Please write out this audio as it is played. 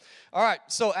All right,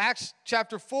 so Acts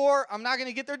chapter 4, I'm not going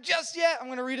to get there just yet. I'm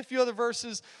going to read a few other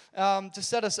verses to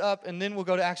set us up, and then we'll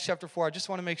go to Acts chapter 4. I just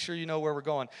want to make sure you know where we're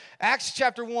going. Acts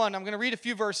chapter 1, I'm going to read a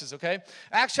few verses, okay?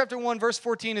 Acts chapter 1, verse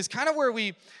 14 is kind of where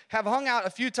we have hung out a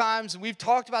few times. We've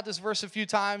talked about this verse a few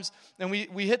times, and we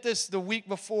hit this the week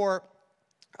before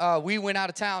we went out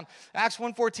of town. Acts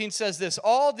 1:14 says this,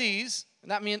 all these... And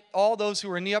that meant all those who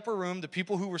were in the upper room, the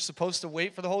people who were supposed to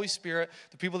wait for the Holy Spirit,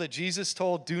 the people that Jesus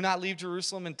told, do not leave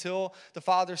Jerusalem until the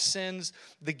Father sends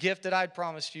the gift that I'd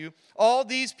promised you. All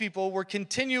these people were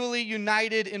continually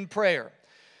united in prayer.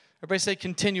 Everybody say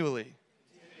continually.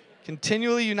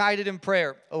 Continually united in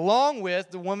prayer, along with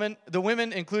the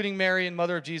women, including Mary and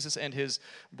mother of Jesus and his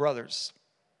brothers.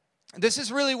 This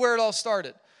is really where it all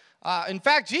started. In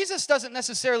fact, Jesus doesn't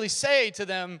necessarily say to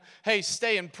them, hey,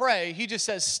 stay and pray. He just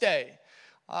says stay.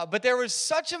 But there was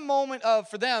such a moment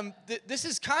for them, this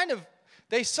is kind of,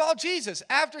 they saw Jesus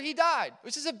after he died,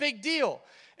 which is a big deal.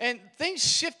 And things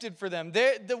shifted for them.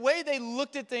 The way they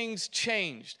looked at things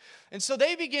changed. And so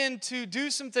they began to do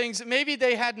some things that maybe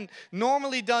they hadn't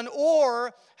normally done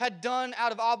or had done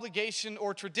out of obligation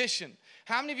or tradition.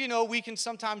 How many of you know we can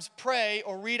sometimes pray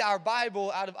or read our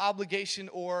Bible out of obligation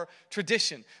or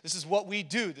tradition? This is what we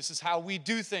do. This is how we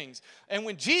do things. And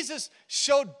when Jesus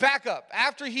showed back up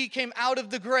after he came out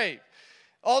of the grave,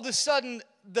 all of a sudden,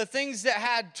 the things that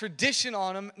had tradition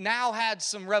on them now had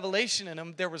some revelation in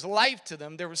them. There was life to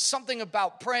them. There was something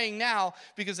about praying now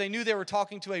because they knew they were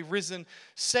talking to a risen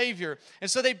Savior. And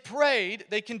so they prayed.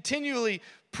 They continually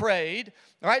prayed.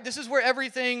 All right, this is where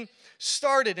everything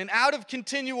started. And out of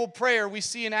continual prayer, we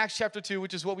see in Acts chapter 2,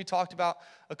 which is what we talked about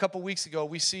a couple weeks ago,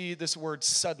 we see this word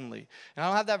suddenly. And I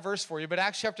don't have that verse for you, but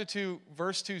Acts chapter 2,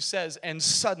 verse 2 says, and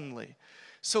suddenly.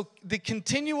 So the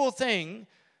continual thing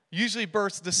usually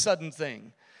births the sudden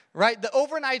thing, right? The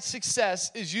overnight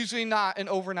success is usually not an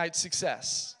overnight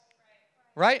success,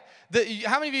 right?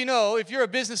 How many of you know if you're a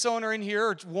business owner in here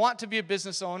or want to be a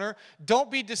business owner,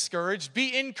 don't be discouraged,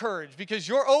 be encouraged because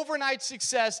your overnight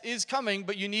success is coming,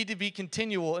 but you need to be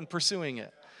continual in pursuing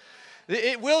it.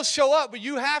 It will show up, but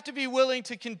you have to be willing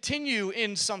to continue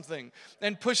in something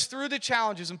and push through the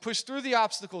challenges and push through the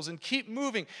obstacles and keep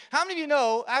moving. How many of you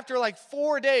know after like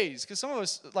 4 days, because some of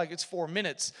us, like it's 4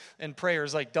 minutes and prayer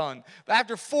is like done. But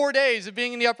after 4 days of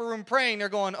being in the upper room praying, they're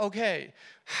going, okay,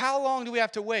 how long do we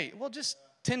have to wait? Well, just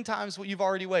 10 times what you've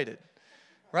already waited,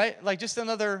 right? Like just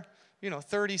another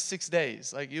 36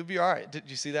 days. Like, you'll be all right. Did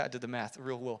you see that? I did the math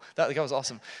real well. That was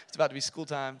awesome. It's about to be school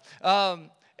time.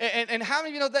 And how many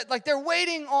of you know that, like, they're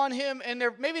waiting on him, and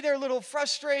maybe they're a little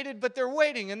frustrated, but they're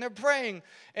waiting, and they're praying.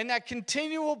 And that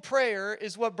continual prayer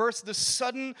is what births the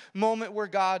sudden moment where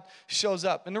God shows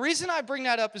up. And the reason I bring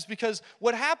that up is because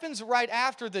what happens right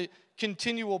after the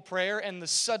continual prayer and the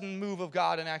sudden move of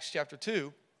God in Acts chapter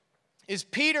 2 is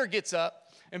Peter gets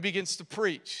up and begins to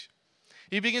preach.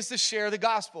 He begins to share the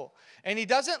gospel. And he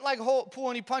doesn't pull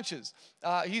any punches.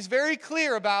 He's very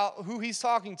clear about who he's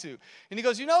talking to. And he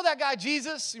goes, you know that guy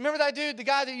Jesus? You remember that dude, the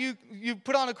guy that you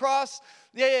put on a cross?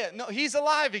 Yeah. No, he's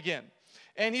alive again.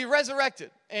 And he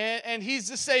resurrected. And he's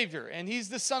the Savior. And he's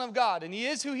the Son of God. And he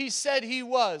is who he said he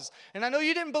was. And I know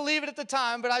you didn't believe it at the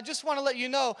time, but I just want to let you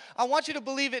know, I want you to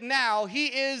believe it now. He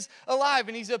is alive.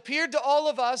 And he's appeared to all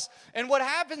of us. And what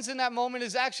happens in that moment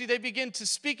is actually they begin to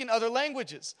speak in other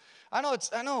languages. I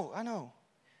know.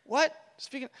 What?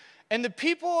 Speaking. And the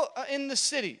people in the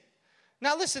city.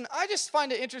 Now listen, I just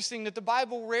find it interesting that the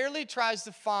Bible rarely tries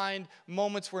to find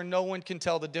moments where no one can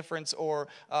tell the difference or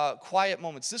quiet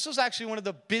moments. This was actually one of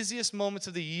the busiest moments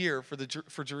of the year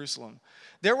for Jerusalem.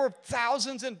 There were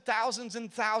thousands and thousands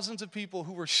and thousands of people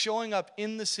who were showing up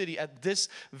in the city at this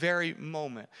very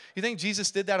moment. You think Jesus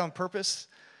did that on purpose?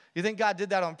 You think God did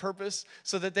that on purpose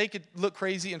so that they could look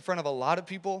crazy in front of a lot of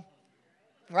people?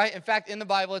 Right? In fact, in the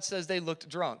Bible, it says they looked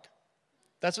drunk.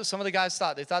 That's what some of the guys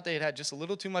thought. They thought they had had just a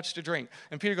little too much to drink.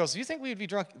 And Peter goes, do you think we would be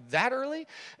drunk that early?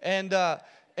 And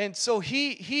so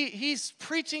he's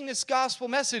preaching this gospel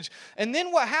message. And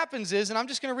then what happens is, and I'm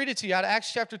just going to read it to you out of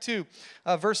Acts chapter 2,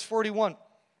 verse 41.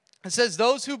 It says,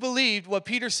 those who believed what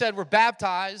Peter said were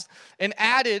baptized and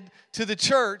added to the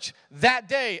church that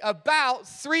day, about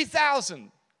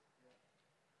 3,000.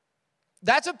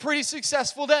 That's a pretty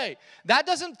successful day. That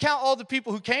doesn't count all the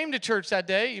people who came to church that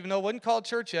day, even though it wasn't called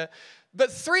church yet.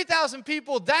 But 3,000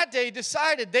 people that day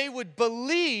decided they would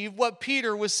believe what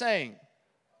Peter was saying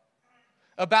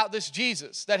about this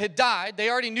Jesus that had died. They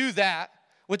already knew that.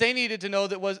 What they needed to know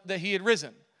that he had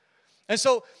risen. And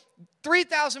so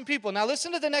 3,000 people. Now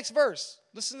listen to the next verse.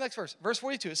 Listen to the next verse. Verse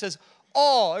 42. It says,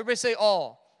 all. Everybody say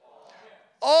all.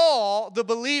 All the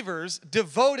believers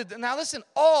devoted. Now listen,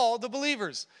 all the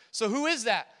believers. So who is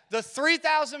that? the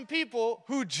 3,000 people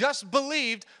who just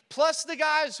believed, plus the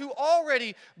guys who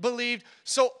already believed.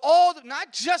 So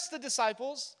not just the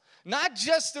disciples, not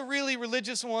just the really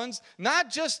religious ones, not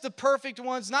just the perfect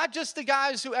ones, not just the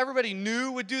guys who everybody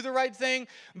knew would do the right thing,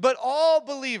 but all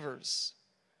believers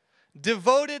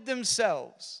devoted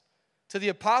themselves to the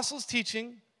apostles'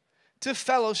 teaching, to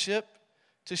fellowship,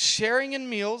 to sharing in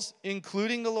meals,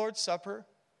 including the Lord's Supper,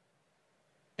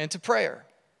 and to prayer.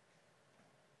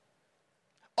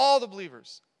 All the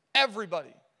believers,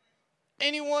 everybody,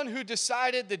 anyone who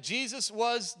decided that Jesus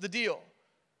was the deal,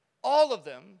 all of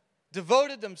them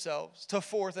devoted themselves to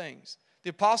 4 things. The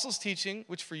apostles' teaching,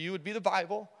 which for you would be the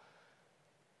Bible,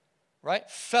 right?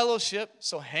 Fellowship,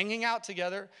 so hanging out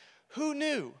together. Who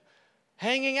knew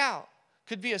hanging out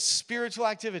could be a spiritual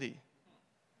activity?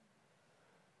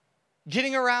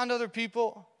 Getting around other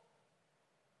people,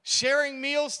 sharing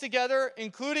meals together,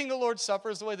 including the Lord's Supper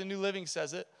is the way the New Living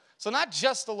says it. So not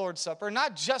just the Lord's Supper,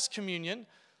 not just communion,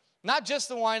 not just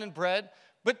the wine and bread,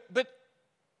 but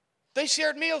they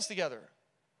shared meals together.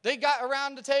 They got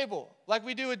around the table like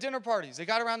we do at dinner parties. They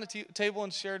got around the table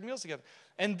and shared meals together.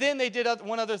 And then they did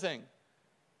one other thing.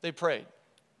 They prayed.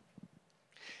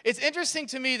 It's interesting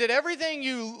to me that everything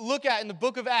you look at in the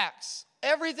book of Acts,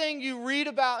 everything you read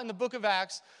about in the book of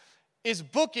Acts is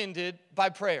bookended by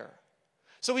prayer.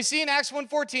 So we see in Acts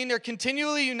 1:14, they're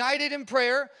continually united in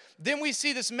prayer. Then we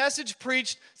see this message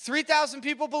preached, 3,000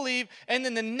 people believe, and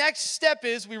then the next step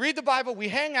is we read the Bible, we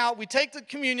hang out, we take the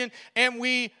communion, and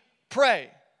we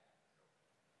pray.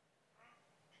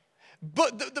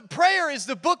 But the prayer is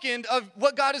the bookend of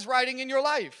what God is writing in your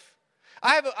life.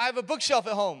 I have a bookshelf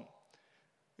at home.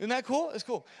 Isn't that cool? It's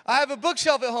cool. I have a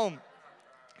bookshelf at home.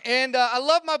 And I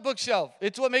love my bookshelf.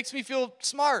 It's what makes me feel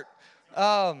smart.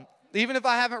 Even if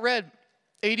I haven't read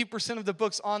 80% of the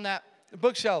books on that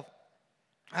bookshelf.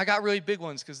 I got really big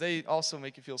ones because they also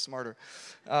make you feel smarter.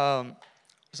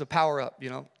 It's a power up, you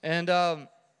know.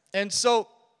 And so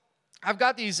I've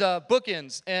got these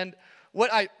bookends. And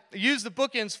what I use the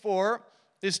bookends for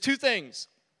is 2 things.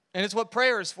 And it's what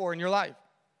prayer is for in your life.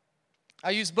 I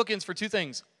use bookends for 2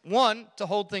 things. 1, to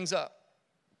hold things up,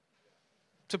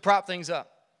 to prop things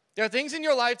up. There are things in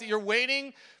your life that you're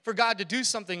waiting for God to do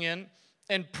something in,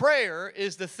 and prayer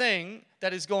is the thing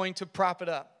that is going to prop it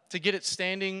up, to get it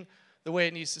standing the way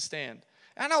it needs to stand.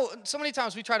 And I know so many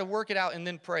times we try to work it out and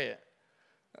then pray it.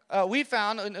 We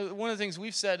found, one of the things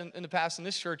we've said in the past in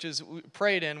this church is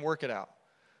pray it in, work it out.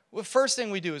 The first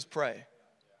thing we do is pray.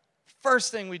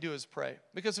 First thing we do is pray.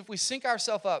 Because if we sync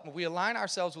ourselves up, if we align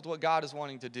ourselves with what God is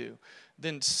wanting to do,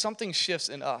 then something shifts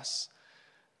in us.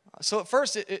 So at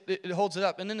first, it holds it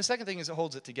up. And then the second thing is it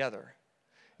holds it together.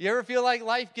 You ever feel like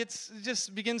life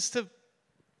just begins to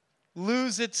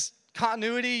lose its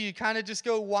continuity? You kind of just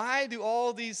go, why do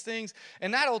all these things?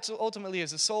 And that ultimately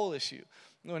is a soul issue.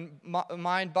 When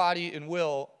mind, body, and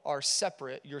will are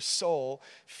separate, your soul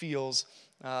feels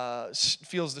the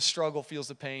struggle, feels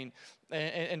the pain.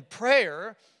 And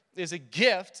prayer is a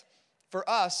gift for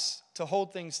us to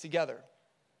hold things together.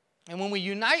 And when we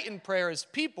unite in prayer as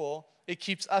people, it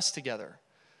keeps us together.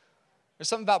 There's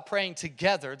something about praying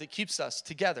together that keeps us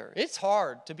together. It's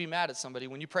hard to be mad at somebody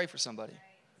when you pray for somebody.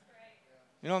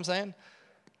 You know what I'm saying?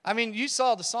 I mean, you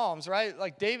saw the Psalms, right?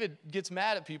 Like David gets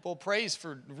mad at people, prays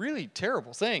for really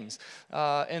terrible things.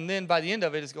 And then by the end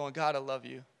of it is going, God, I love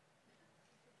you.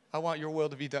 I want your will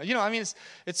to be done. You know, I mean,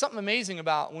 it's something amazing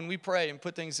about when we pray and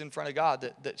put things in front of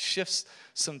God that shifts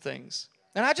some things.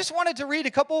 And I just wanted to read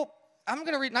a couple. I'm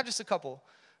going to read not just a couple.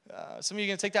 Some of you are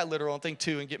going to take that literal and think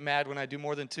 2 and get mad when I do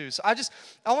more than 2. So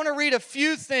I want to read a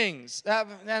few things. And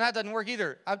that doesn't work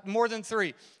either. More than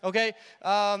 3, okay?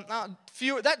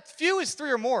 Few is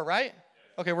 3 or more, right?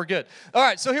 Okay, we're good. All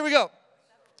right, so here we go.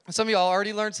 Some of y'all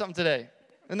already learned something today.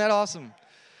 Isn't that awesome?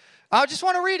 I just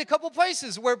want to read a couple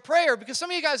places where prayer, because some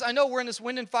of you guys, I know we're in this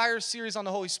Wind and Fire series on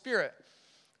the Holy Spirit.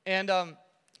 And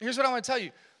here's what I want to tell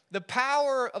you. The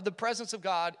power of the presence of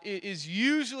God is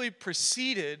usually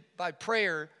preceded by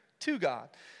prayer to God.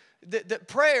 That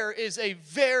prayer is a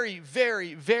very,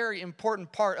 very, very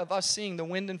important part of us seeing the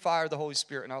wind and fire of the Holy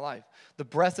Spirit in our life. The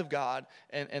breath of God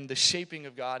and the shaping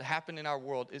of God happen in our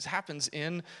world. It happens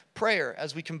in prayer.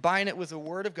 As we combine it with the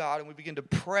Word of God and we begin to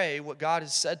pray what God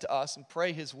has said to us and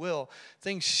pray His will,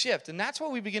 things shift. And that's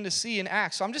what we begin to see in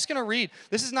Acts. So I'm just going to read.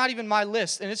 This is not even my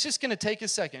list, and it's just going to take a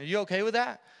second. Are you okay with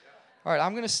that? All right,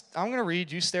 I'm going to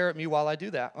read. You stare at me while I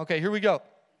do that. Okay, here we go.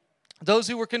 Those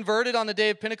who were converted on the day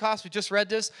of Pentecost, we just read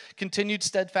this, continued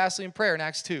steadfastly in prayer in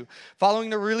Acts 2. Following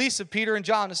the release of Peter and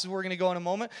John, this is where we're going to go in a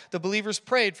moment, the believers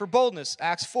prayed for boldness,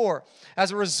 Acts 4.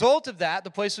 As a result of that, the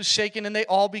place was shaken and they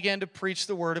all began to preach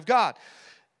the word of God.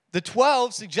 The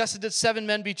 12 suggested that 7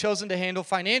 men be chosen to handle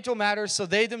financial matters so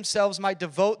they themselves might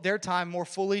devote their time more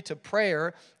fully to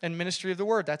prayer and ministry of the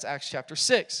word. That's Acts chapter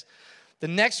 6. The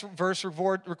next verse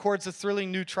records the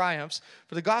thrilling new triumphs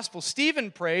for the gospel.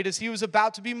 Stephen prayed as he was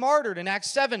about to be martyred in Acts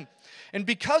 7. And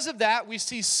because of that, we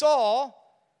see Saul,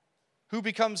 who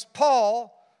becomes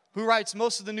Paul, who writes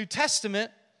most of the New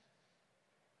Testament,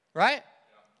 right?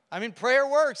 I mean, prayer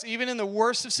works even in the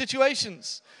worst of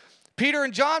situations. Peter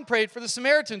and John prayed for the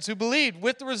Samaritans who believed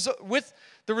with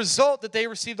the result that they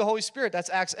received the Holy Spirit. That's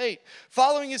Acts 8.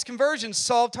 Following his conversion,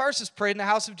 Saul of Tarsus prayed in the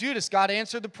house of Judas. God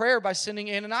answered the prayer by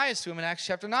sending Ananias to him in Acts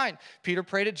chapter 9. Peter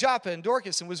prayed at Joppa and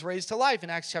Dorcas and was raised to life in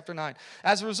Acts chapter 9.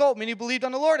 As a result, many believed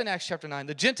on the Lord in Acts chapter 9.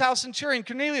 The Gentile centurion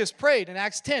Cornelius prayed in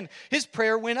Acts 10. His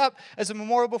prayer went up as a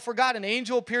memorial before God. An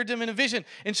angel appeared to him in a vision,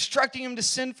 instructing him to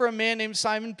send for a man named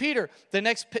Simon Peter. The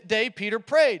next day, Peter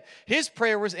prayed. His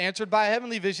prayer was answered by a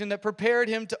heavenly vision that prepared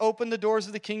him to open the doors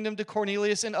of the kingdom to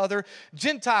Cornelius and other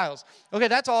Gentiles. Okay,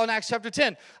 that's all in Acts chapter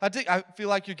 10. I feel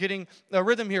like you're getting a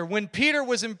rhythm here. When Peter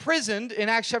was imprisoned in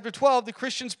Acts chapter 12, the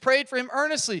Christians prayed for him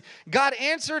earnestly. God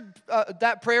answered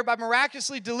that prayer by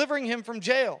miraculously delivering him from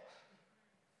jail,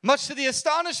 much to the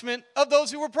astonishment of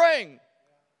those who were praying.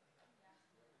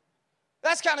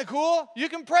 That's kind of cool. You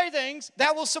can pray things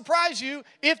that will surprise you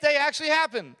if they actually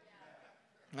happen.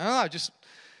 I don't know,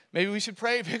 maybe we should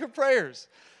pray bigger prayers.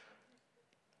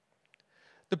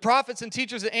 The prophets and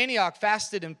teachers at Antioch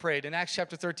fasted and prayed in Acts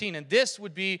chapter 13. And this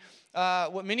would be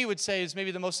what many would say is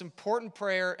maybe the most important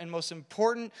prayer and most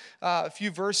important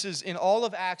few verses in all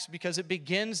of Acts because it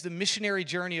begins the missionary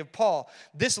journey of Paul.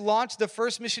 This launched the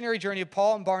first missionary journey of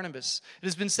Paul and Barnabas. It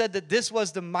has been said that this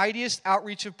was the mightiest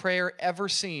outreach of prayer ever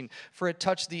seen, for it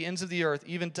touched the ends of the earth,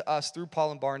 even to us through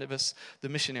Paul and Barnabas, the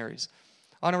missionaries.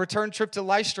 On a return trip to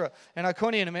Lystra and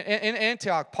Iconium and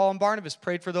Antioch, Paul and Barnabas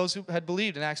prayed for those who had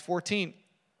believed in Acts 14.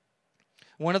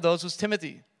 One of those was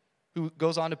Timothy, who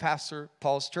goes on to pastor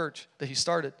Paul's church that he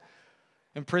started.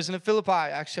 In prison at Philippi,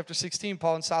 Acts chapter 16,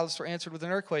 Paul and Silas were answered with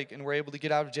an earthquake and were able to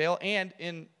get out of jail. And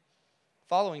in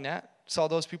following that, saw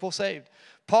those people saved.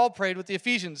 Paul prayed with the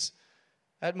Ephesians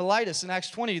at Miletus in Acts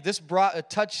 20. This brought a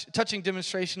touching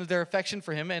demonstration of their affection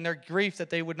for him and their grief that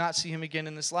they would not see him again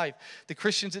in this life. The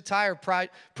Christians at Tyre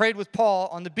prayed with Paul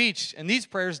on the beach, and these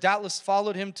prayers doubtless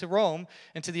followed him to Rome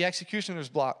and to the executioner's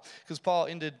block because Paul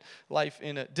ended life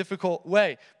in a difficult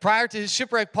way. Prior to his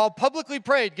shipwreck, Paul publicly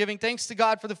prayed, giving thanks to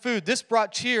God for the food. This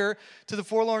brought cheer to the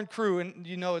forlorn crew, and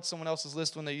you know it's someone else's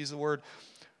list when they use the word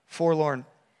forlorn.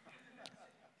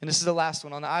 And this is the last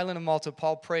one. On the island of Malta,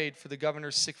 Paul prayed for the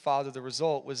governor's sick father. The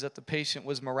result was that the patient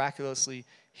was miraculously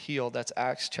healed. That's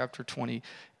Acts chapter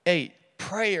 28.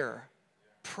 Prayer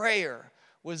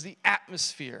was the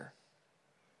atmosphere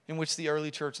in which the early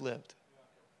church lived.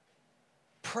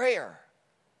 Prayer.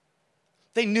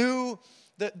 They knew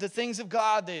the things of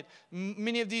God.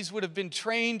 Many of these would have been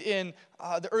trained in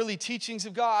the early teachings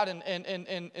of God,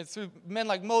 and through men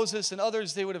like Moses and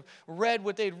others, they would have read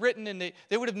what they'd written, and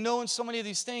they would have known so many of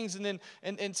these things.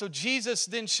 And so Jesus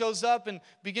then shows up and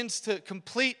begins to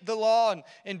complete the law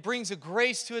and brings a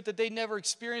grace to it that they never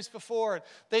experienced before.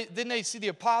 Then they see the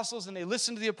apostles, and they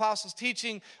listen to the apostles'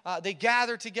 teaching. They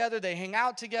gather together, they hang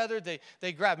out together,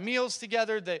 they grab meals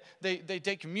together, they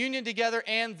take communion together,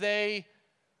 and they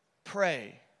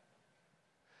pray.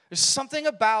 There's something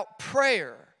about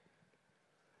prayer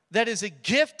that is a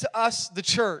gift to us, the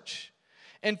church.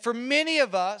 And for many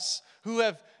of us who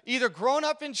have either grown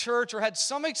up in church or had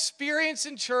some experience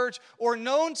in church or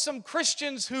known some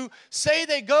Christians who say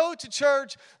they go to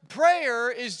church,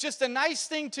 prayer is just a nice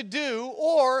thing to do,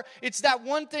 or it's that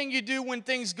one thing you do when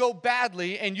things go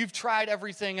badly and you've tried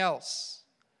everything else.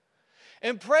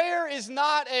 And prayer is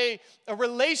not a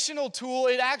relational tool.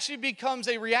 It actually becomes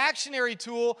a reactionary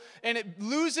tool, and it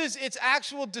loses its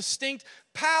actual distinct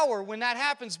power when that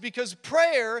happens, because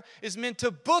prayer is meant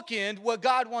to bookend what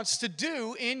God wants to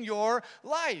do in your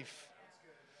life.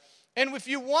 And if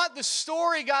you want the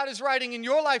story God is writing in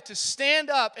your life to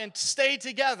stand up and stay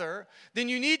together, then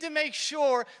you need to make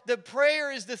sure that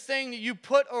prayer is the thing that you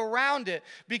put around it,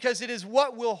 because it is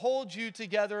what will hold you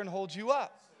together and hold you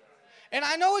up. And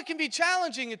I know it can be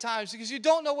challenging at times because you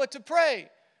don't know what to pray.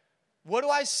 What do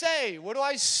I say? What do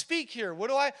I speak here?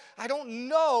 I don't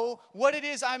know what it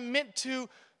is I'm meant to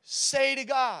say to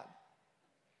God.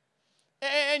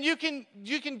 And you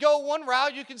can go one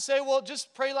route. You can say, well,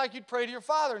 just pray like you'd pray to your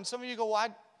father. And some of you go, well, I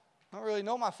don't really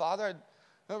know my father.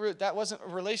 That wasn't a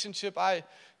relationship I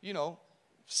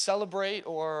celebrate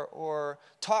or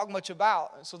talk much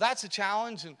about. So that's a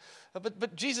challenge.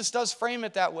 But Jesus does frame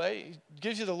it that way. He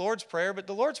gives you the Lord's Prayer, but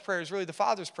the Lord's Prayer is really the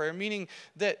Father's prayer, meaning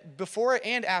that before it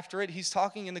and after it, he's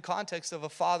talking in the context of a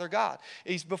Father God.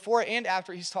 He's before it and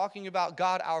after, he's talking about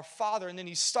God our Father, and then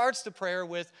he starts the prayer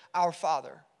with our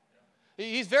Father.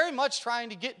 He's very much trying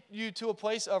to get you to a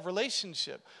place of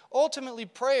relationship. Ultimately,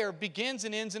 prayer begins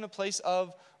and ends in a place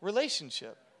of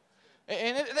relationship.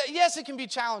 And yes, it can be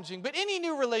challenging, but any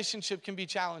new relationship can be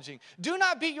challenging. Do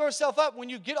not beat yourself up when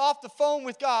you get off the phone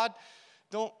with God.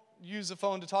 Don't use the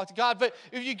phone to talk to God, but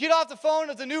if you get off the phone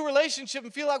with a new relationship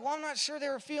and feel like, well, I'm not sure they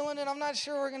were feeling it, I'm not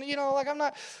sure we're going to, I'm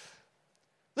not.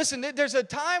 Listen, there's a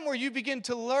time where you begin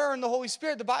to learn the Holy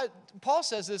Spirit. Paul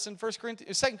says this in 2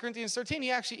 Corinthians 13.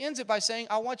 He actually ends it by saying,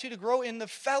 I want you to grow in the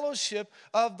fellowship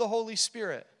of the Holy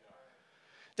Spirit.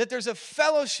 That there's a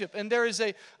fellowship, and there is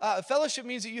a fellowship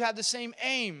means that you have the same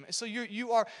aim. So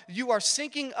you are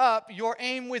syncing up your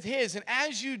aim with his, and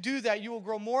as you do that, you will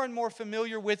grow more and more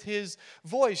familiar with his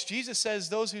voice. Jesus says,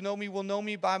 those who know me will know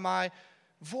me by my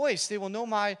voice. They will know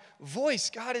my voice.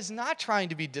 God is not trying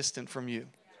to be distant from you.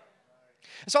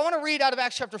 So I want to read out of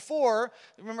Acts chapter 4.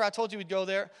 Remember I told you we'd go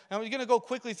there, and we're going to go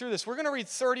quickly through this. We're going to read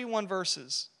 31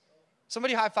 verses.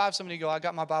 Somebody high five, somebody go, I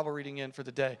got my Bible reading in for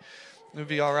the day. It'll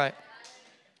be all right.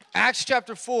 Acts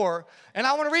chapter 4, and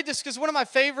I want to read this because one of my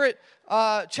favorite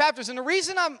chapters, and the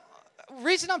reason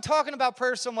I'm talking about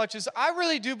prayer so much is I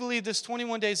really do believe this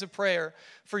 21 days of prayer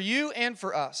for you and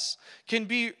for us can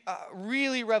be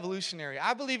really revolutionary.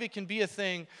 I believe it can be a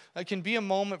thing, it can be a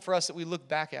moment for us that we look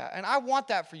back at, and I want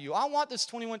that for you. I want this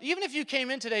 21, even if you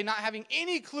came in today not having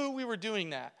any clue we were doing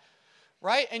that,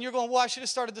 right? And you're going, well, I should have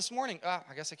started this morning. I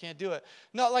guess I can't do it.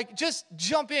 No, just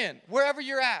jump in wherever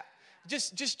you're at.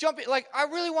 Just jump in. I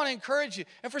really want to encourage you.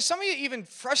 And for some of you even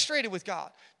frustrated with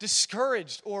God,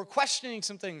 discouraged or questioning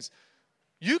some things,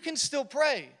 you can still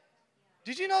pray.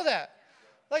 Did you know that?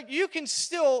 You can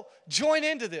still join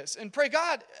into this and pray,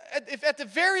 God, if at the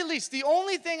very least, the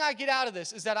only thing I get out of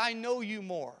this is that I know you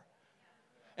more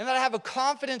and that I have a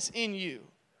confidence in you.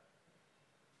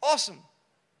 Awesome.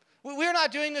 We're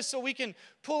not doing this so we can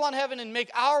pull on heaven and make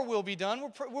our will be done.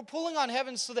 We're pulling on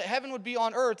heaven so that heaven would be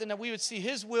on earth and that we would see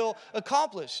his will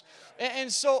accomplished.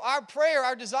 And so our prayer,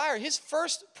 our desire, his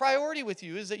first priority with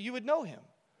you is that you would know him.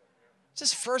 It's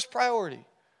his first priority.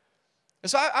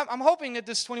 And so I'm hoping that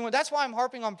this 21, that's why I'm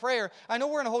harping on prayer. I know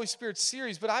we're in a Holy Spirit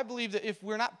series, but I believe that if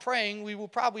we're not praying, we will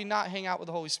probably not hang out with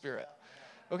the Holy Spirit.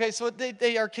 Okay, so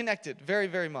they are connected very,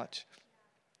 very much.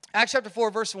 Acts chapter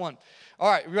 4, verse 1. All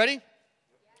right, you ready?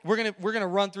 We're gonna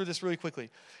run through this really quickly.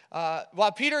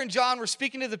 While Peter and John were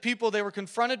speaking to the people, they were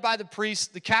confronted by the priests,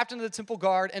 the captain of the temple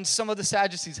guard, and some of the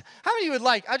Sadducees. How many of you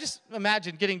would I just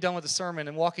imagine getting done with the sermon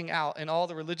and walking out, and all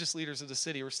the religious leaders of the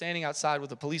city were standing outside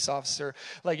with a police officer,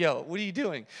 yo, what are you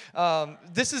doing?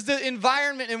 This is the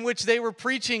environment in which they were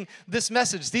preaching this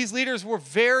message. These leaders were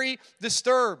very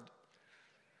disturbed.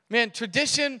 Man,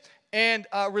 tradition and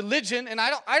religion, and I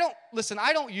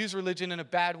don't use religion in a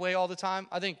bad way all the time.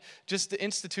 I think just the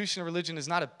institution of religion is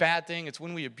not a bad thing. It's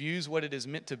when we abuse what it is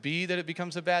meant to be that it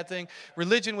becomes a bad thing.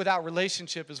 Religion without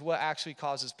relationship is what actually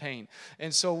causes pain.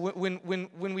 And so when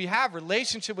we have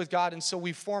relationship with God and so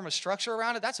we form a structure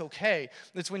around it, that's okay.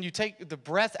 It's when you take the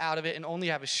breath out of it and only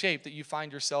have a shape that you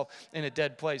find yourself in a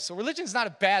dead place. So religion is not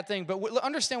a bad thing, but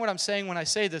understand what I'm saying when I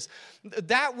say this.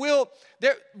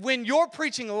 When you're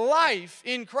preaching life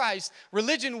in Christ,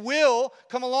 religion will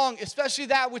come along, especially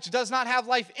that which does not have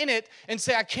life in it, and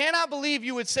say, I cannot believe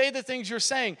you would say the things you're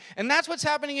saying. And that's what's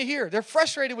happening here. They're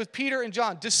frustrated with Peter and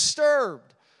John,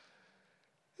 disturbed.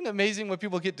 Isn't it amazing what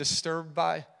people get disturbed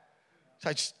by?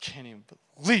 I just can't even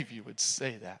believe you would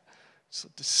say that. So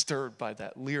disturbed by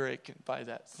that lyric and by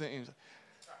that thing.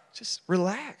 Just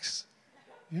relax.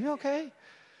 You okay?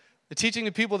 The teaching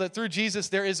to people that through Jesus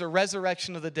there is a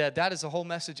resurrection of the dead. That is a whole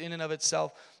message in and of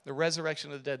itself, the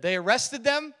resurrection of the dead. They arrested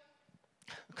them.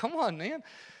 Come on, man.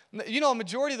 A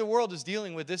majority of the world is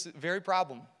dealing with this very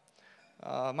problem.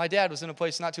 My dad was in a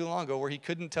place not too long ago where he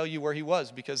couldn't tell you where he was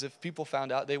because if people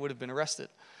found out, they would have been arrested.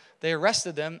 They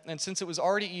arrested them, and since it was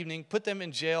already evening, put them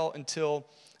in jail until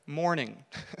morning.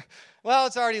 Well,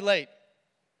 it's already late.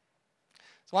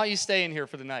 So why don't you stay in here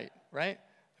for the night, right?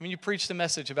 You preached a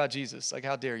message about Jesus.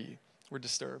 How dare you? We're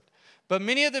disturbed. But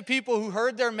many of the people who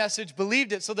heard their message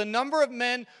believed it. So the number of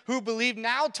men who believed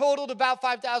now totaled about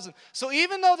 5,000. So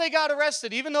even though they got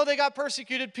arrested, even though they got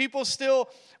persecuted, people still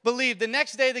believed. The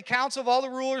next day, the council of all the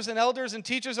rulers and elders and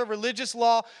teachers of religious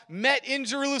law met in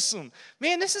Jerusalem.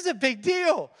 Man, this is a big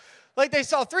deal. Like they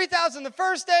saw 3,000 the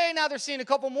first day, now they're seeing a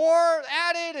couple more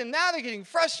added, and now they're getting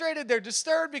frustrated. They're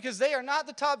disturbed because they are not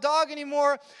the top dog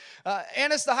anymore.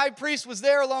 Annas the high priest was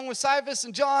there along with Caiaphas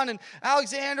and John and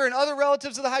Alexander and other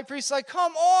relatives of the high priest. Like,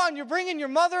 come on, you're bringing your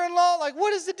mother-in-law? Like,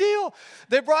 what is the deal?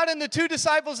 They brought in the 2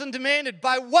 disciples and demanded,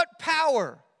 by what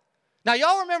power? Now,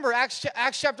 y'all remember Acts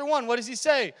chapter 1. What does he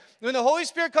say? When the Holy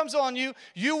Spirit comes on you,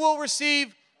 you will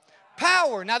receive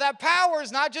power. Now, that power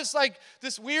is not just like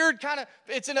this weird kind of,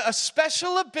 it's a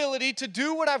special ability to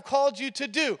do what I've called you to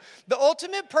do. The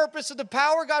ultimate purpose of the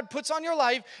power God puts on your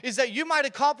life is that you might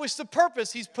accomplish the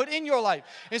purpose he's put in your life.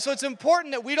 And so it's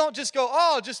important that we don't just go,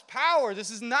 oh, just power. This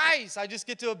is nice. I just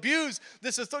get to abuse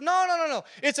this. No.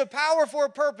 It's a power for a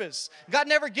purpose. God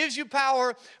never gives you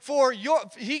power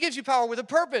he gives you power with a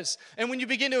purpose. And when you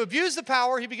begin to abuse the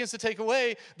power, he begins to take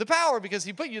away the power because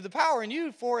he put the power in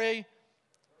you for a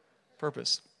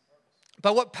purpose. By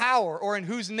what power or in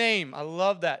whose name? I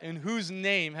love that. In whose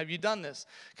name have you done this?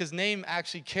 Because name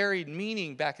actually carried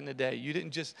meaning back in the day. You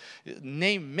didn't just,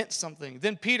 name meant something.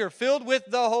 Then Peter, filled with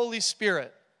the Holy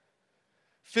Spirit,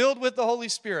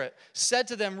 said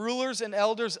to them, rulers and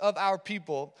elders of our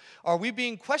people, are we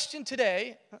being questioned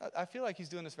today? I feel like he's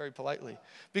doing this very politely.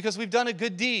 Because we've done a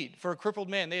good deed for a crippled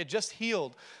man. They had just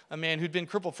healed a man who'd been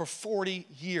crippled for 40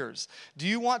 years. Do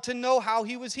you want to know how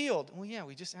he was healed? Well, yeah,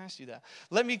 we just asked you that.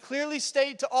 Let me clearly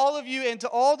state to all of you and to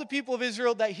all the people of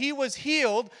Israel that he was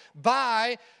healed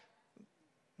by,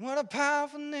 what a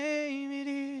powerful name it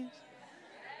is.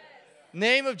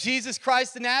 Name of Jesus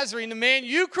Christ the Nazarene, the man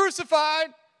you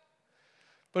crucified,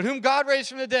 but whom God raised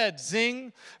from the dead.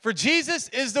 Zing. For Jesus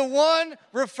is the one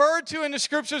referred to in the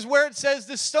scriptures where it says,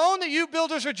 the stone that you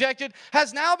builders rejected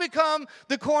has now become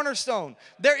the cornerstone.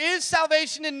 There is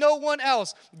salvation in no one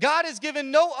else. God has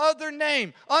given no other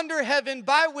name under heaven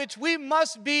by which we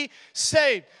must be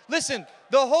saved. Listen,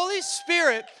 the Holy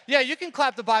Spirit, yeah, you can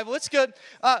clap the Bible. It's good.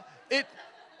 The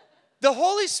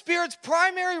Holy Spirit's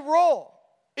primary role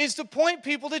is to point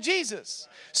people to Jesus.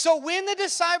 So when the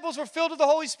disciples were filled with the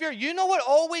Holy Spirit, you know what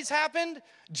always happened?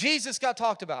 Jesus got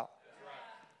talked about.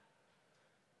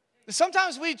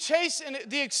 Sometimes we chase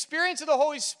the experience of the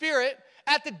Holy Spirit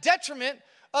at the detriment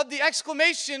of the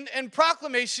exclamation and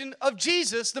proclamation of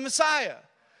Jesus, the Messiah,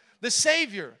 the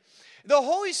Savior. The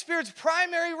Holy Spirit's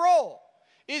primary role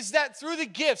is that through the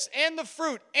gifts and the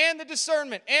fruit and the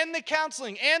discernment and the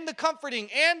counseling and the comforting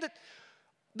and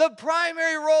the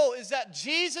primary role is that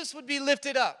Jesus would be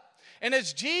lifted up. And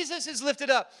as Jesus is lifted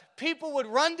up, people would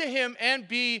run to him and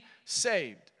be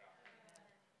saved.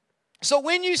 So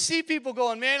when you see people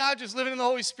going, man, I'm just living in the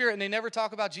Holy Spirit, and they never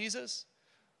talk about Jesus,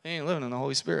 they ain't living in the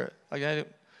Holy Spirit.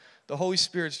 The Holy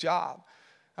Spirit's job.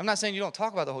 I'm not saying you don't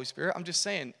talk about the Holy Spirit. I'm just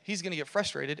saying he's going to get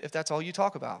frustrated if that's all you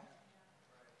talk about.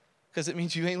 Because it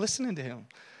means you ain't listening to him.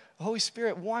 The Holy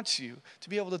Spirit wants you to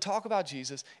be able to talk about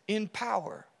Jesus in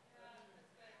power.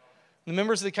 The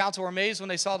members of the council were amazed when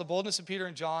they saw the boldness of Peter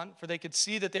and John, for they could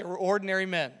see that they were ordinary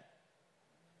men.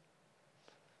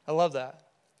 I love that.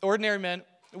 Ordinary men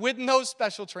with no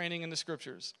special training in the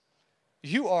scriptures.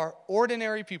 You are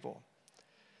ordinary people.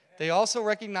 They also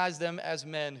recognized them as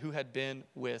men who had been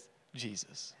with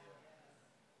Jesus.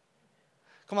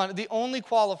 Come on, the only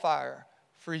qualifier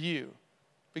for you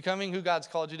becoming who God's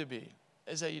called you to be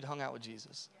is that you'd hung out with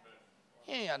Jesus.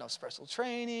 You ain't got no special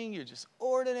training. You're just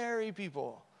ordinary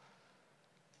people.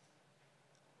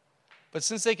 But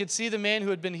since they could see the man who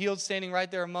had been healed standing right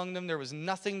there among them, there was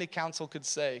nothing the council could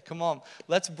say. Come on,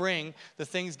 let's bring the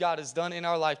things God has done in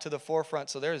our life to the forefront.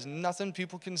 So there is nothing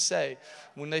people can say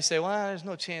when they say, well, there's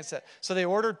no chance that. So they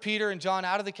ordered Peter and John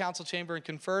out of the council chamber and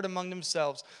conferred among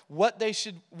themselves. What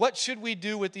should we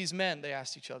do with these men? They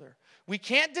asked each other. We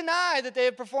can't deny that they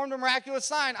have performed a miraculous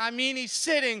sign. I mean, he's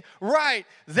sitting right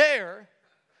there,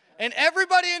 and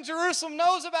everybody in Jerusalem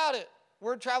knows about it.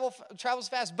 Word travels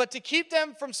fast. But to keep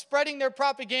them from spreading their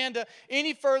propaganda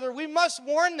any further, we must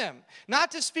warn them not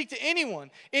to speak to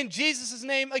anyone in Jesus'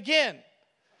 name again.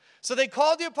 So they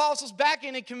called the apostles back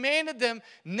in and commanded them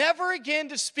never again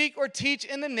to speak or teach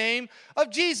in the name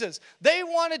of Jesus. They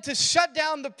wanted to shut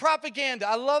down the propaganda.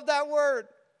 I love that word,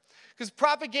 because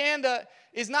propaganda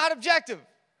is not objective.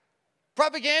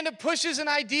 Propaganda pushes an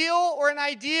ideal or an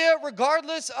idea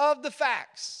regardless of the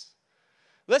facts.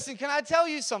 Listen, can I tell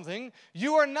you something?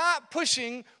 You are not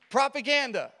pushing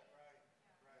propaganda.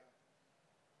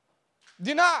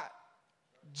 Do not.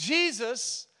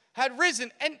 Jesus had risen.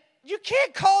 And you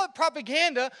can't call it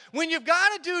propaganda when you've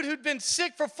got a dude who'd been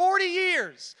sick for 40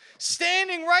 years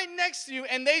standing right next to you,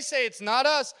 and they say it's not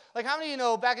us. Like, how many of you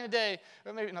know back in the day,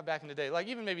 or maybe not back in the day, like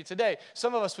even maybe today,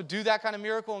 some of us would do that kind of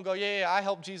miracle and go, yeah, I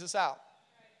helped Jesus out.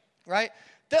 Right?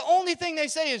 The only thing they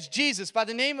say is Jesus. By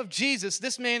the name of Jesus,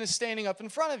 this man is standing up in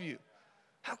front of you.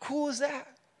 How cool is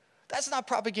that? That's not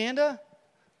propaganda.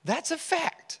 That's a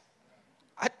fact.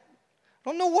 I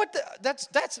don't know what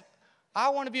I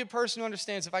want to be a person who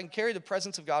understands if I can carry the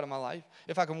presence of God in my life,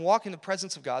 if I can walk in the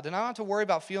presence of God, then I don't have to worry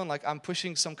about feeling like I'm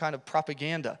pushing some kind of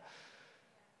propaganda.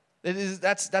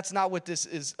 That's not what this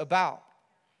is about.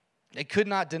 They could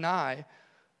not deny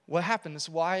what happened. This is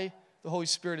why the Holy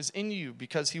Spirit is in you,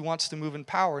 because he wants to move in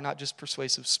power, not just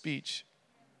persuasive speech.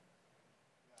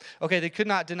 Okay, they could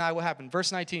not deny what happened.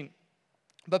 Verse 19.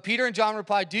 But Peter and John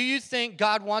replied, do you think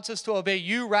God wants us to obey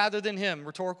you rather than him?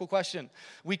 Rhetorical question.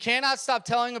 We cannot stop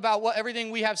telling about everything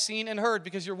we have seen and heard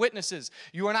because you're witnesses.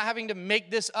 You are not having to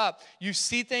make this up. You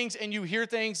see things and you hear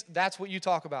things. That's what you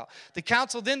talk about. The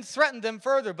council then threatened them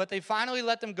further, but they finally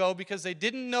let them go because they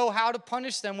didn't know how to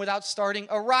punish them without starting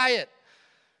a riot.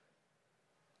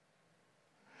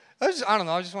 I don't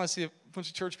know. I just want to see a bunch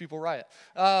of church people riot.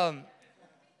 You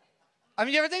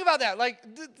ever think about that?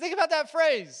 Think about that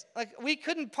phrase. We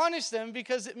couldn't punish them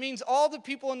because it means all the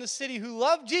people in the city who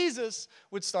love Jesus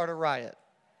would start a riot.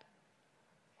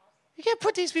 You can't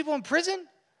put these people in prison.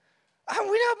 We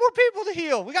have more people to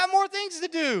heal. We got more things to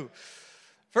do.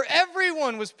 For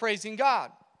everyone was praising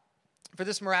God for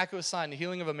this miraculous sign, the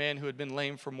healing of a man who had been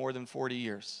lame for more than 40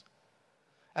 years.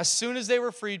 As soon as they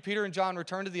were freed, Peter and John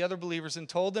returned to the other believers and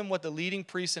told them what the leading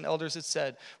priests and elders had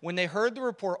said. When they heard the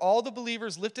report, all the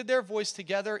believers lifted their voice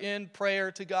together in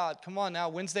prayer to God. Come on now,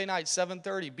 Wednesday night,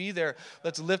 7:30, be there.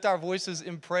 Let's lift our voices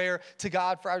in prayer to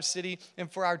God for our city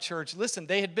and for our church. Listen,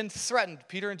 they had been threatened,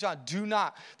 Peter and John, do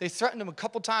not. They threatened them a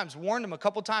couple times, warned them a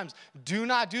couple times. Do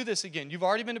not do this again. You've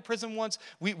already been to prison once.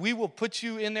 We will put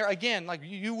you in there again.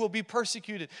 You will be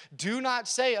persecuted. Do not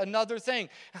say another thing.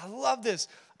 I love this.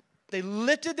 They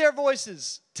lifted their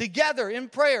voices together in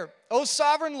prayer. O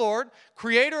sovereign Lord,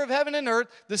 creator of heaven and earth,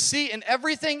 the sea and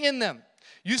everything in them.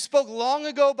 You spoke long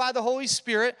ago by the Holy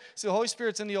Spirit. So the Holy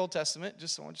Spirit's in the Old Testament.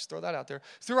 I want to just throw that out there.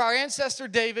 Through our ancestor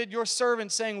David, your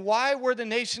servant, saying, why were the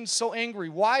nations so angry?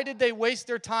 Why did they waste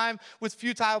their time with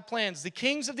futile plans? The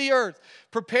kings of the earth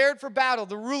prepared for battle.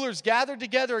 The rulers gathered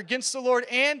together against the Lord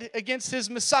and against his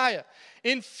Messiah.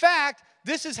 In fact,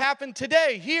 this has happened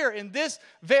today here in this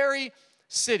very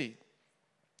city.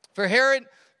 For Herod,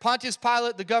 Pontius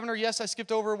Pilate, the governor, yes, I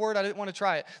skipped over a word, I didn't want to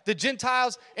try it. The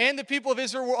Gentiles and the people of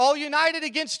Israel were all united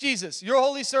against Jesus, your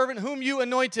holy servant whom you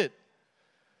anointed.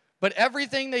 But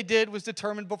everything they did was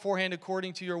determined beforehand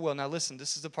according to your will. Now listen,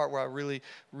 this is the part where I really,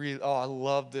 I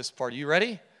love this part. Are you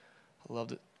ready? I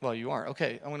loved it. Well, you aren't.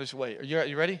 Okay, I'm going to just wait. Are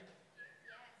you ready?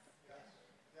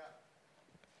 Yes.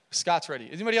 Scott's ready.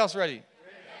 Is anybody else ready? Yes.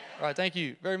 All right, thank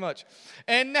you very much.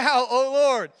 And now, O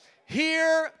Lord,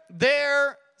 hear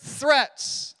their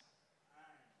threats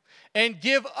and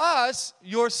give us,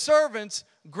 your servants,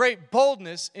 great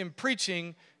boldness in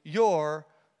preaching your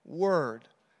word.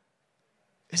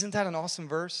 Isn't that an awesome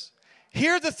verse?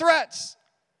 Hear the threats.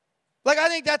 I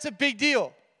think that's a big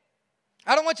deal.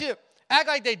 I don't want you to act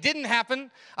like they didn't happen.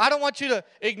 I don't want you to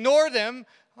ignore them.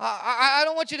 I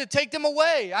don't want you to take them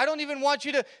away. I don't even want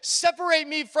you to separate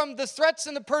me from the threats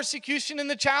and the persecution and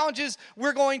the challenges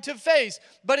we're going to face.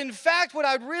 But in fact, what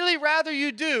I'd really rather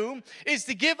you do is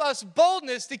to give us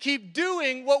boldness to keep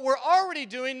doing what we're already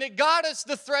doing that got us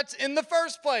the threats in the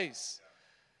first place.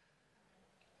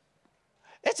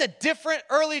 It's a different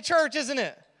early church, isn't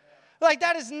it?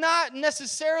 That is not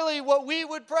necessarily what we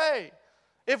would pray.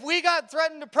 If we got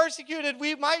threatened or persecuted,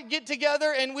 we might get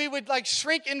together and we would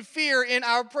shrink in fear in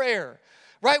our prayer,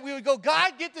 right? We would go,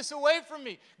 God, get this away from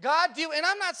me. God, deal. And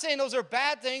I'm not saying those are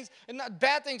bad things and not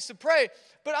bad things to pray,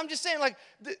 but I'm just saying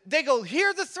they go,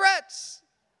 hear the threats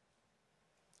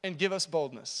and give us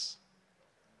boldness.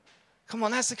 Come on,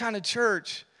 that's the kind of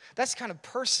church, that's the kind of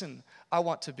person I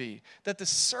want to be. That the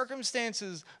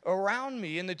circumstances around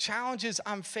me and the challenges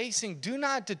I'm facing do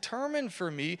not determine for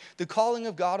me the calling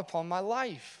of God upon my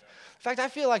life. In fact, I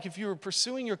feel like if you were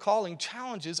pursuing your calling,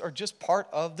 challenges are just part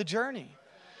of the journey.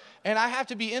 And I have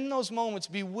to be in those moments,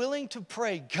 be willing to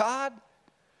pray, God,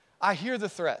 I hear the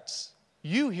threats.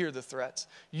 You hear the threats.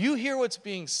 You hear what's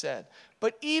being said.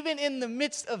 But even in the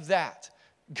midst of that,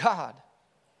 God,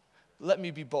 let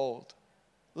me be bold.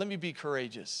 Let me be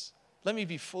courageous. Let me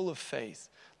be full of faith.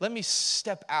 Let me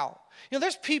step out.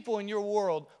 There's people in your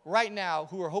world right now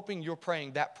who are hoping you're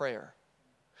praying that prayer.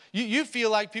 You feel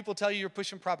like people tell you you're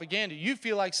pushing propaganda. You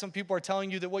feel like some people are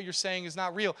telling you that what you're saying is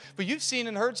not real. But you've seen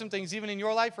and heard some things, even in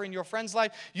your life or in your friend's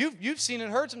life. You've seen and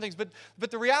heard some things. But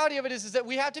the reality of it is that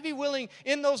we have to be willing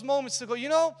in those moments to go,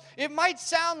 it might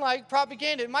sound like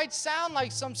propaganda. It might sound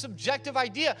like some subjective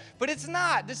idea, but it's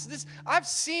not. I've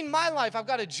seen my life. I've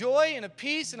got a joy and a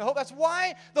peace and a hope. That's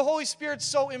why the Holy Spirit's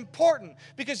so important,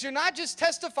 because you're not just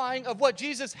testifying of what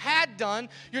Jesus had done.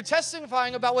 You're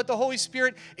testifying about what the Holy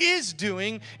Spirit is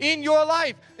doing in your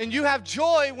life. And you have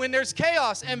joy when there's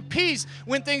chaos, and peace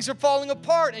when things are falling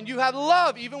apart, and you have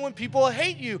love even when people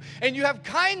hate you, and you have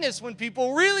kindness when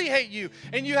people really hate you,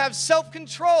 and you have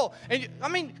self-control. And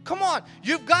come on,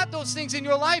 you've got those things in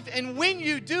your life, and when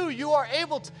you do, you are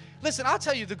able to. Listen, I'll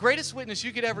tell you, the greatest witness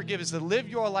you could ever give is to live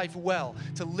your life well,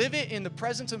 to live it in the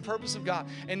presence and purpose of God,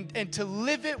 and to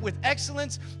live it with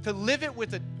excellence, to live it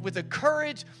with a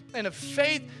courage and a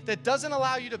faith that doesn't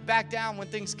allow you to back down when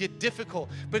things get difficult,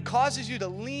 but causes you to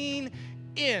lean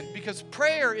in, because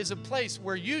prayer is a place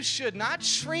where you should not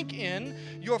shrink in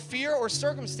your fear or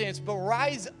circumstance, but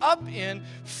rise up in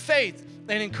faith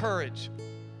and in courage.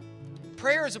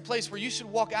 Prayer is a place where you should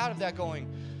walk out of that going,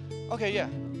 okay, yeah,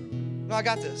 no, I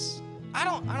got this. I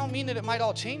don't mean that it might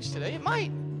all change today. It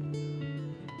might.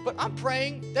 But I'm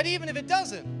praying that even if it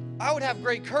doesn't, I would have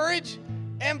great courage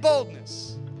and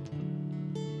boldness.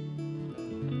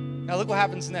 Now look what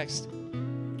happens next.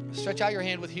 Stretch out your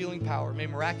hand with healing power. May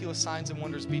miraculous signs and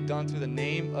wonders be done through the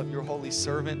name of your holy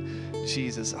servant,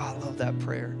 Jesus. Oh, I love that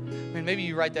prayer. Man, maybe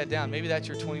you write that down. Maybe that's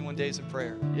your 21 days of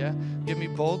prayer. Yeah? Give me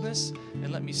boldness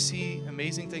and let me see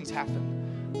amazing things happen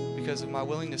because of my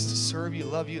willingness to serve you,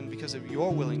 love you, and because of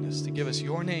your willingness to give us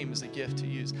your name as a gift to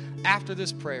use. After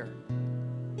this prayer,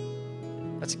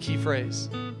 that's a key phrase.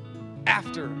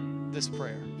 After this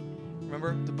prayer.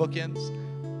 Remember the bookends?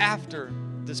 After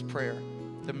this prayer,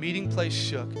 the meeting place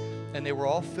shook, and they were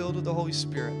all filled with the Holy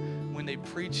Spirit. When they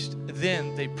preached,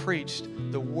 then they preached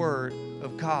the word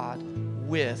of God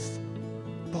with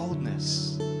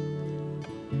boldness.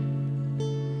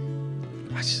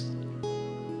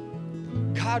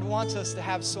 God wants us to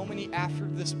have so many after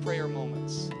this prayer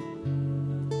moments.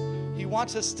 He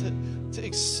wants us to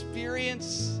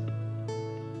experience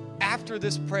after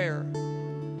this prayer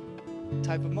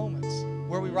type of moments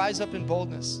where we rise up in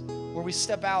boldness, where we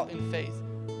step out in faith,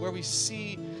 where we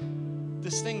see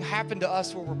this thing happen to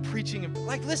us where we're preaching.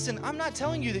 Like, listen, I'm not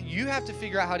telling you that you have to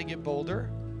figure out how to get bolder,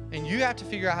 and you have to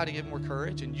figure out how to get more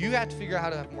courage, and you have to figure out how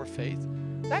to have more faith.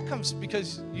 That comes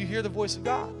because you hear the voice of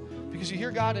God. Because you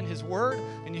hear God in His Word,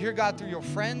 and you hear God through your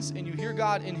friends, and you hear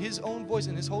God in His own voice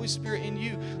and His Holy Spirit in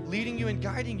you, leading you and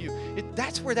guiding you.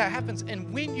 That's where that happens.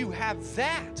 And when you have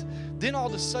that, then all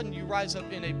of a sudden you rise up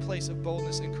in a place of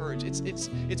boldness and courage. It's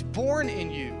born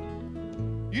in you.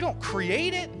 You don't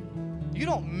create it. You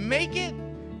don't make it.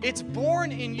 It's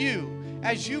born in you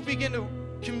as you begin to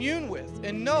commune with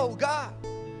and know God.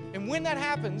 And when that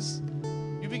happens,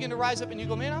 you begin to rise up and you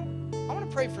go, man, I want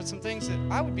to pray for some things that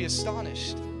I would be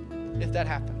astonished if that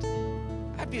happened.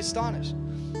 I'd be astonished.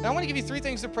 Now, I want to give you 3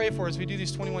 things to pray for as we do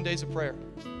these 21 days of prayer.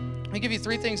 I'm going to give you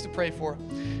 3 things to pray for.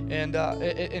 And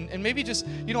maybe just,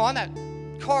 on that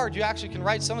card, you actually can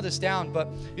write some of this down, but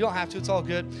you don't have to. It's all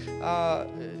good.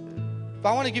 But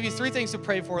I want to give you 3 things to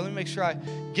pray for. Let me make sure I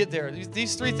get there.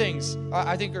 These 3 things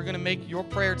I think are going to make your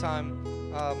prayer time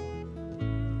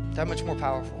that much more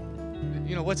powerful.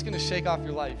 What's going to shake off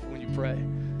your life when you pray?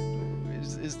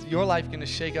 Is your life going to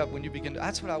shake up when you begin to?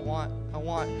 That's what I want. I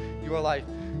want your life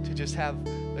to just have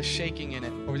a shaking in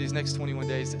it over these next 21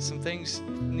 days. That some things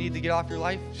need to get off your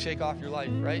life, shake off your life,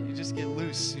 right? You just get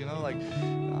loose,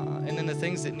 and then the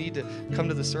things that need to come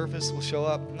to the surface will show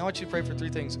up. And I want you to pray for 3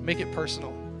 things. Make it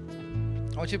personal.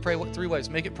 I want you to pray 3 ways.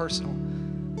 Make it personal.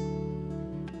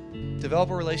 Develop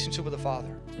a relationship with the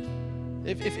Father.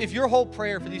 If your whole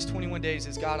prayer for these 21 days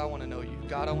is, God, I want to know you.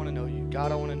 God, I want to know you.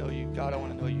 God, I want to know you. God, I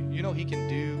want to know you. He can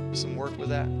do some work with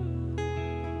that.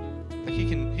 Like he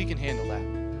can handle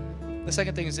that. The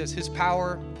second thing is this, His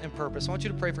power and purpose. I want you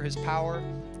to pray for His power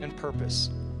and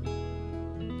purpose.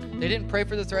 They didn't pray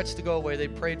for the threats to go away. They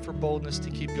prayed for boldness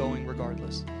to keep going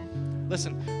regardless.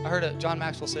 Listen, I heard John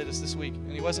Maxwell say this week,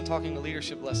 and he wasn't talking a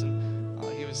leadership lesson.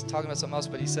 He was talking about something else,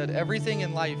 but he said, everything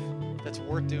in life that's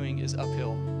worth doing is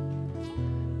uphill.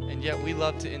 And yet we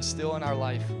love to instill in our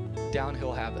life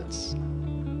downhill habits.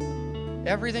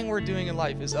 Everything we're doing in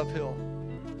life is uphill.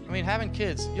 Having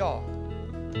kids, y'all,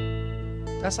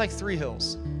 that's like 3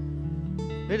 hills.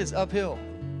 It is uphill.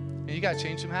 And you got to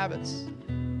change some habits.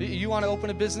 You want to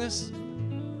open a business?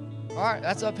 All right,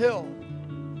 that's uphill.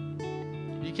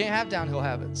 You can't have downhill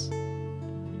habits.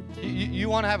 You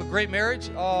want to have a great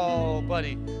marriage? Oh,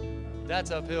 buddy,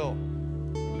 that's uphill.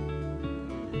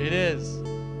 It is.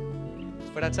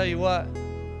 But I tell you what,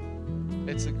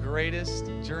 it's the greatest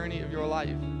journey of your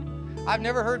life. I've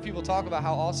never heard people talk about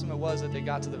how awesome it was that they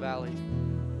got to the valley.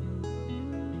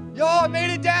 Yo, I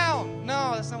made it down.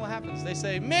 No, that's not what happens. They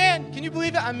say, man, can you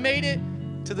believe it? I made it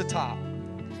to the top.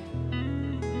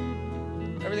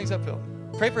 Everything's uphill.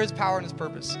 Pray for his power and his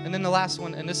purpose. And then the last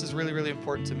one, and this is really, really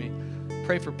important to me.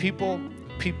 Pray for people,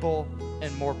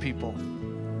 and more people.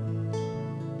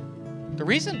 The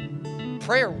reason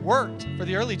prayer worked for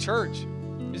the early church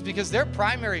is because their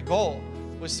primary goal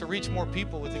was to reach more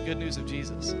people with the good news of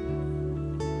Jesus.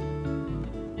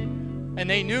 And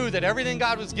they knew that everything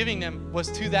God was giving them was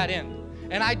to that end.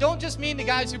 And I don't just mean the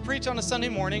guys who preach on a Sunday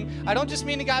morning. I don't just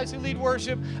mean the guys who lead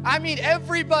worship. I mean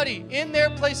everybody in their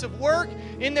place of work,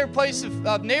 in their place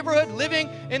of neighborhood, living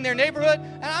in their neighborhood.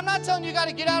 And I'm not telling you got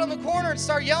to get out on the corner and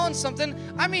start yelling something.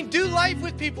 I mean, do life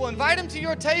with people. Invite them to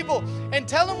your table and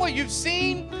tell them what you've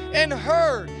seen and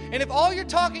heard. And if all you're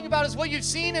talking about is what you've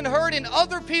seen and heard in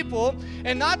other people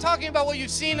and not talking about what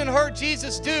you've seen and heard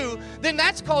Jesus do, then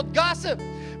that's called gossip.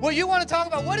 Well, you want to talk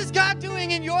about what is God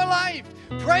doing in your life?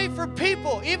 Pray for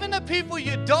people, even the people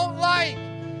you don't like.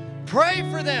 Pray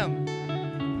for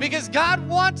them because God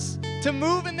wants to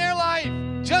move in their life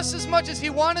just as much as he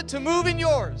wanted to move in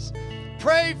yours.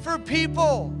 Pray for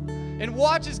people and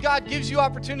watch as God gives you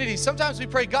opportunities. Sometimes we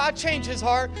pray, God, change his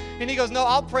heart. And he goes, no,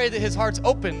 I'll pray that his heart's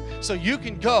open so you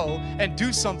can go and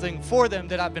do something for them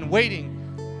that I've been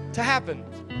waiting to happen.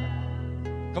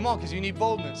 Come on, because you need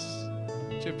boldness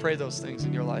to pray those things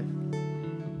in your life.